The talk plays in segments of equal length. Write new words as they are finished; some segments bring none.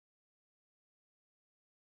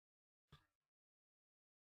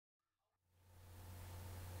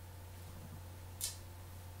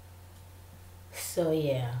So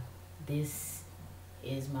yeah, this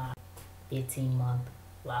is my 15-month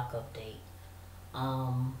lock update.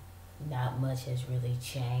 Not much has really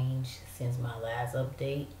changed since my last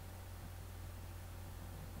update.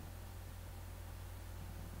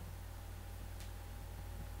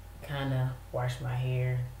 Kinda washed my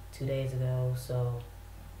hair 2 days ago, so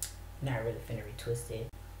not really finna retwist it.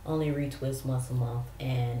 Only retwist once a month,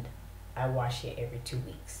 and I wash it every 2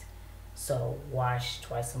 weeks. So wash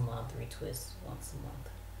twice a month, retwist once a month.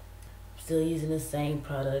 Still using the same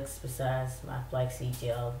products besides my flaxseed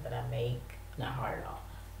gel that I make. Not hard at all.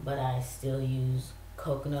 But I still use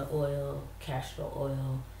coconut oil, castor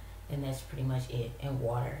oil, and that's pretty much it. And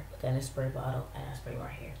water. Put that in a spray bottle and I spray my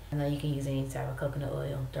hair. And then you can use any type of coconut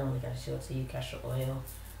oil. Don't really gotta show it to you. Castor oil,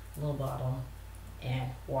 a little bottle,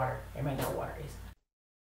 and water. Everybody know what water is.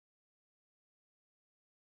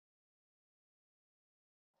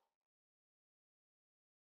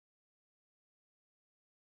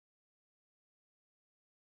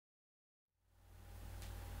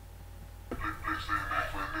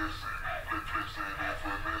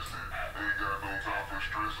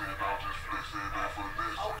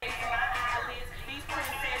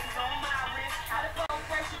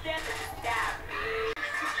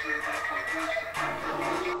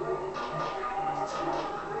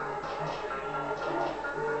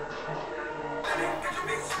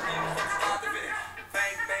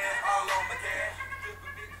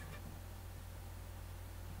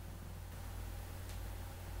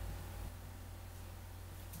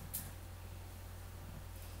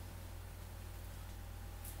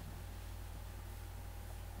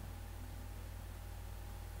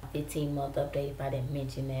 $15-month update if I didn't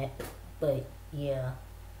mention that. But yeah,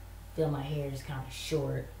 feel my hair is kind of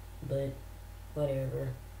short, but whatever.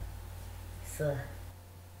 So